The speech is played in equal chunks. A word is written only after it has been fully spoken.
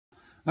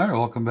All right,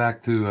 welcome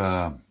back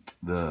to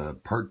the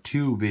part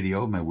 2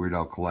 video of my Weird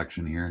Al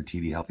collection here in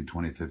TD Healthy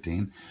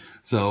 2015.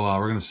 So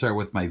we're going to start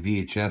with my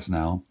VHS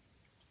now.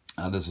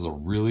 This is a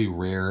really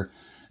rare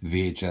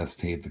VHS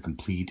tape, the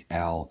Complete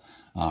Al.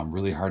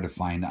 Really hard to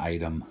find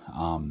item.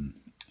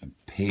 I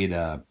paid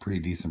a pretty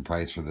decent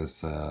price for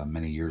this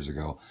many years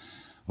ago.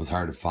 It was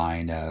hard to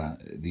find.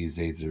 These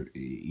days they're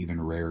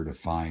even rarer to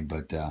find,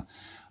 but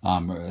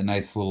a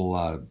nice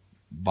little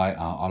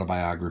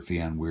autobiography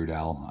on Weird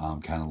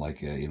Al, kind of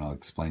like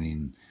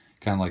explaining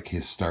kind of like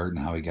his start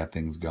and how he got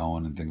things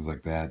going and things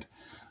like that.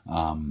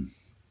 And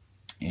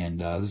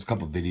there's a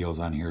couple of videos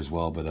on here as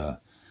well, but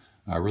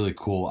a really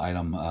cool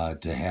item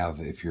to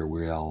have if you're a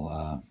Weird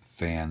Al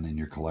fan in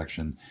your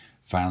collection.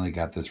 Finally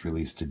got this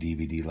released to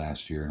DVD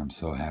last year, and I'm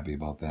so happy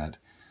about that.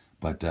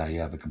 But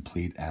yeah, the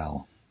Complete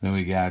Al. Then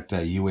we got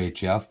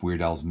UHF,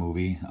 Weird Al's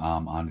movie,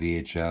 on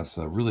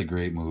VHS. A really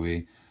great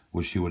movie.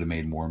 Wish he would have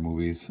made more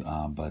movies,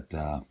 but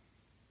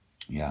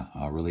yeah,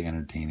 really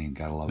entertaining.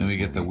 Gotta love it. Then we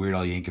get the Weird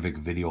Al Yankovic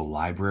video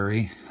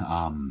library,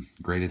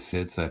 greatest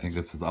hits. I think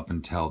this is up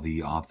until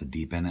the Off the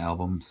Deep End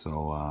album,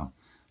 so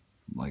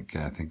like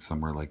I think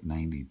somewhere like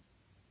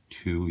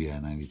 92, yeah,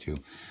 92.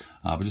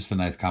 But just a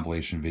nice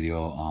compilation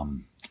video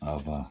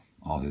of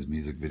all his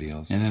music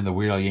videos. And then the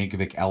Weird Al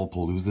Yankovic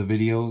Alpalooza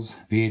videos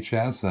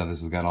VHS. This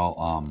has got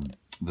all.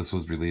 This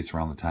was released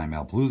around the time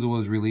Alpalooza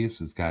was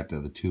released. It's got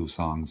the 2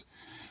 songs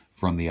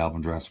from the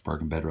album Jurassic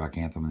Park and Bedrock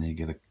Anthem, and then you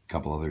get a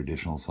couple other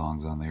additional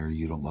songs on there.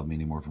 You Don't Love Me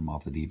Anymore from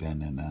Off the Deep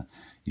End, and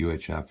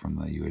UHF from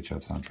the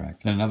UHF soundtrack.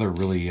 And another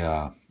really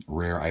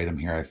rare item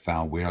here I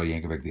found, Weird Al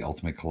Yankovic The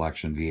Ultimate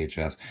Collection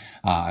VHS.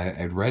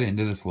 I'd read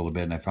into this a little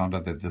bit, and I found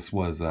out that this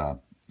was a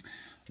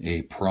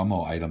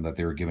promo item that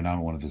they were giving out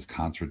at one of his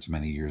concerts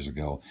many years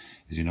ago.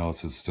 As you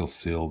notice, it's still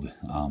sealed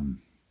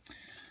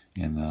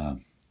in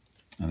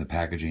the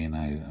packaging, and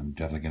I'm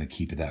definitely going to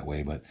keep it that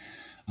way. But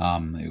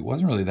it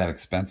wasn't really that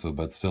expensive,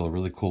 but still a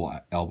really cool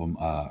album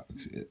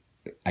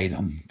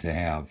item to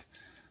have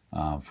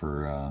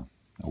for a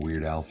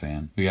Weird Al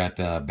fan. We got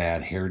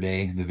Bad Hair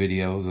Day, the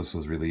videos. This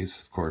was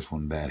released, of course,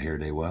 when Bad Hair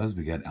Day was.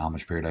 We got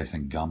Amish Paradise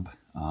and Gump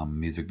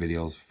music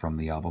videos from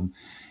the album.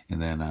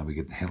 And then we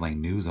get the Headline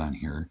News on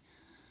here.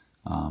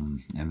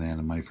 And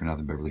then Money for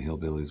Nothing, Beverly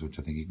Hillbillies, which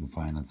I think you can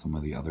find on some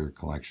of the other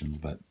collections,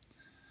 but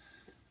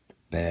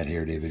Bad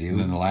Hair Day video. And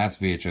then the last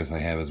VHS I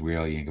have is Weird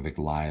Al Yankovic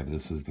Live.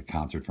 This is the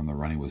concert from the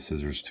Running with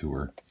Scissors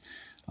tour.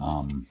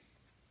 I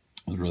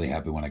was really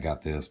happy when I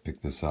got this,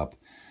 picked this up,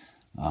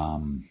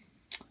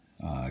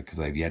 because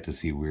I've yet to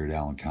see Weird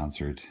Al in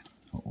concert.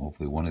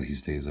 Hopefully one of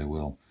these days I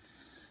will.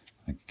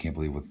 I can't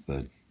believe with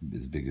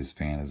as big a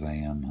fan as I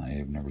am, I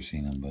have never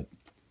seen him, but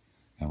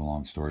kind of a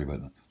long story,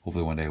 but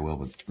hopefully one day I will.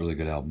 But really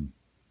good album.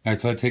 All right,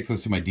 so that takes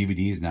us to my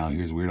DVDs now.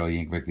 Here's Weird Al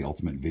Yankovic, The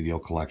Ultimate Video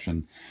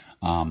Collection.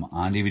 On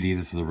DVD,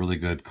 this is a really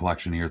good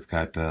collection here. It's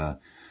got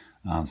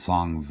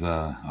songs,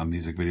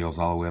 music videos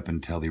all the way up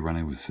until the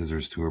Running with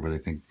Scissors tour, but I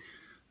think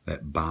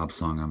that Bob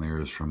song on there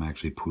is from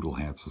actually Poodle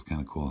Hat, so it's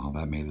kind of cool how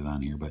that made it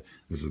on here. But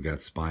this has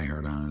got Spy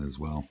Hard on it as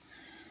well.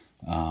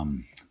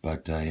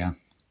 Yeah,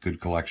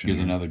 good collection.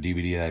 Here's another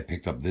DVD I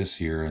picked up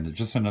this year, and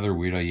just another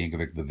Weird Al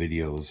Yankovic, the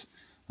videos.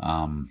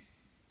 I'm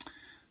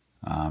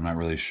not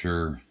really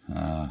sure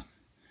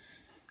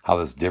how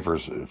this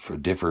differs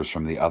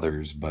from the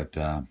others, but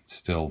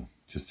still,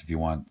 just if you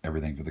want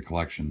everything for the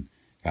collection,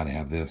 got to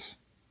have this.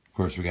 Of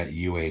course, we got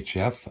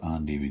UHF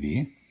on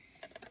DVD.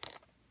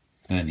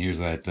 And then here's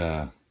that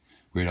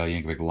Weird Al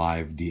Yankovic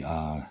Live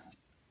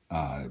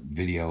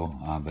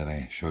video that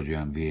I showed you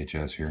on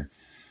VHS here,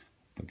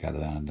 but got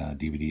it on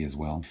DVD as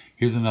well.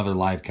 Here's another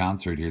live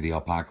concert here, the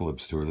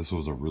Apocalypse Tour. This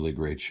was a really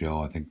great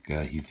show. I think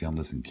he filmed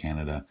this in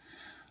Canada.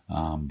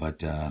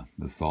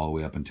 This is all the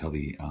way up until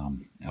the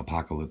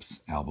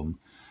Apocalypse album.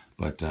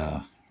 But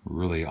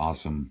really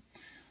awesome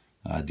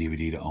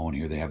DVD to own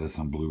here. They have this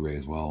on Blu-ray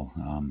as well.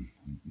 I'm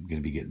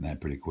going to be getting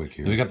that pretty quick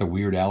here. We got the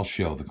Weird Al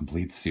Show, the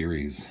complete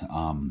series,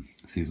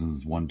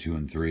 seasons 1, 2,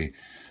 and 3.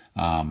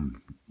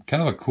 Kind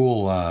of a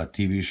cool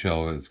TV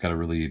show. It's got a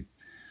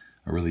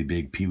really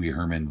big Pee Wee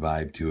Herman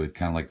vibe to it,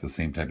 kind of like the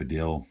same type of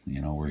deal, you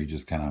know, where he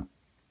just kind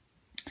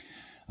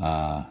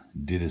of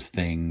did his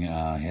thing.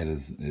 Had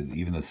his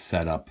even the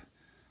setup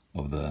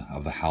of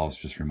the house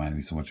just reminded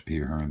me so much of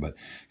Pee Wee Herman. But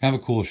kind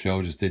of a cool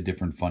show. Just did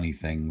different funny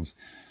things.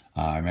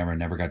 I remember I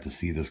never got to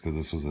see this because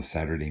this was a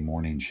Saturday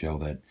morning show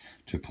that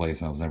took place,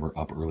 and I was never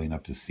up early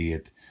enough to see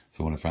it.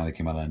 So when it finally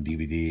came out on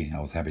DVD, I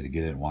was happy to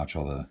get it and watch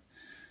all the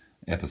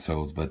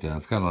episodes. But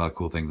it's got a lot of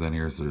cool things on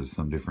here. So there's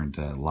some different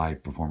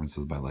live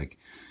performances by like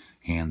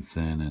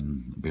Hanson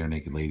and Bare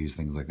Naked Ladies,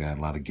 things like that.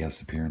 A lot of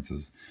guest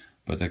appearances.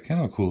 But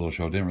kind of a cool little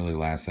show. Didn't really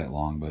last that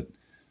long, but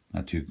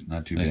not too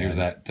bad. Here's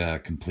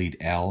that Complete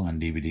Al on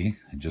DVD.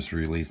 It just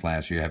released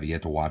last year. I have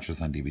yet to watch this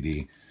on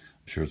DVD.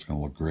 I'm sure it's going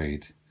to look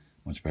great.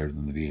 Much better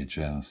than the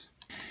VHS.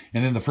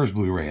 And then the first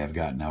Blu-ray I've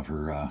got now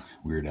for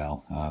Weird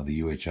Al, the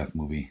UHF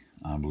movie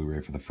on Blu-ray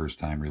for the first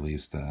time,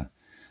 released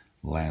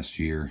last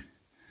year.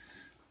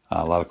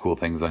 A lot of cool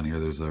things on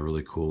here. There's a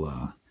really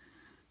cool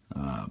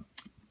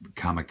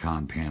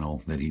Comic-Con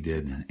panel that he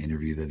did,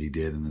 interview that he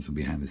did, and then some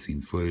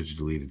behind-the-scenes footage,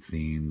 deleted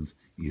scenes,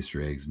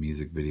 Easter eggs,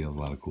 music videos, a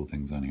lot of cool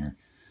things on here.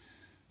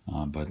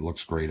 But it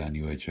looks great on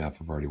UHF.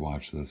 I've already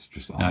watched this.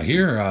 Just awesome. Now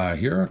here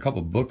are a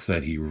couple books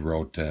that he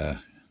wrote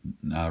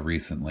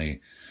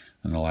recently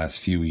in the last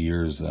few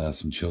years,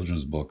 some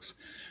children's books.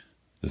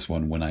 This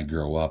one, When I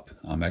Grow Up,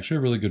 actually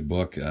a really good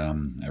book.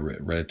 I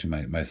read it to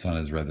my son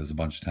has read this a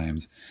bunch of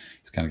times.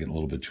 He's kind of getting a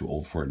little bit too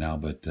old for it now,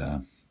 but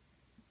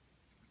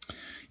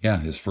yeah,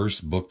 his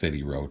first book that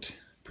he wrote,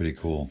 pretty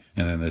cool.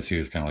 And then this here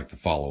is kind of like the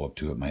follow-up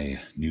to it,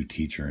 My New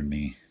Teacher and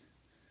Me.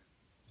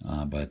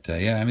 But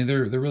yeah, I mean,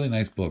 they're really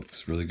nice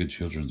books, really good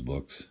children's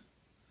books.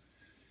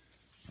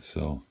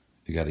 So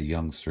if you got a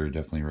youngster,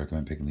 definitely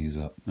recommend picking these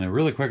up. And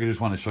really quick, I just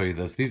want to show you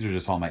this. These are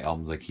just all my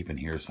albums I keep in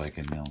here so I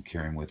can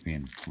carry them with me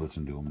and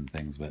listen to them and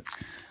things. But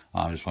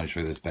I just want to show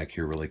you this back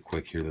here really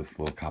quick here, this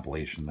little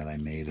compilation that I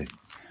made. I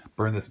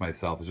burned this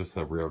myself. It's just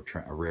a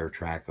rare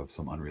track of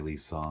some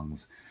unreleased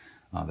songs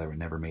that were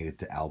never made it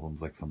to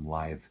albums, like some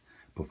live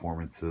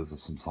performances of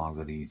some songs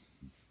that he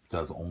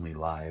does only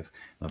live.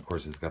 And of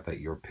course, it's got that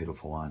You're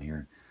Pitiful on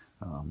here.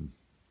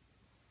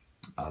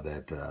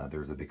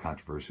 There's a big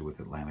controversy with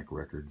Atlantic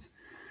Records.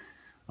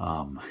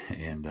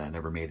 And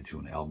never made it to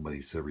an album, but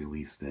he still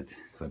released it,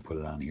 so I put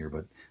it on here.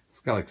 But it's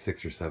got like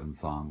 6 or 7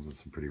 songs with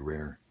some pretty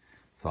rare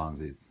songs.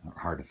 It's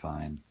hard to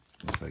find,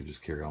 so I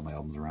just carry all my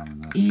albums around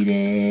in this. Eat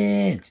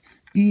it!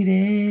 Eat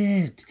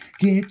it!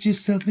 Get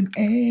yourself an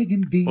egg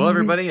and beat it. Well,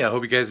 everybody, I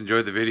hope you guys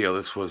enjoyed the video.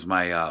 This was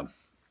my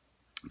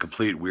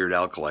complete Weird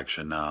Al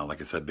collection.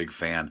 Like I said, big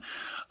fan.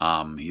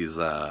 He's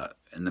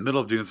in the middle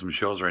of doing some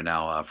shows right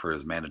now for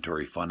his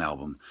Mandatory Fun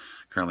album.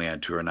 Currently on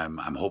tour, and I'm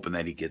hoping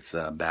that he gets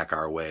back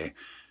our way,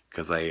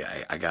 because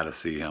I got to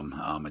see him.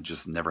 I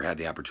just never had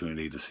the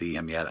opportunity to see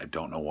him yet. I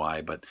don't know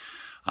why, but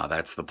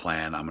that's the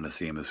plan. I'm going to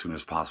see him as soon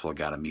as possible.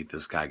 Got to meet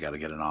this guy. Got to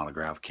get an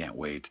autograph. Can't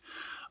wait.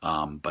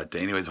 But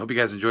anyways, hope you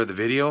guys enjoyed the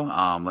video.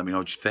 Let me know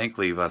what you think.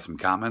 Leave us some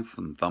comments,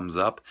 some thumbs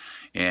up,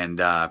 and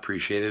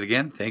appreciate it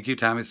again. Thank you.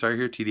 Tommy Star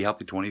here, TD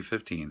Healthy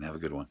 2015. Have a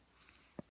good one.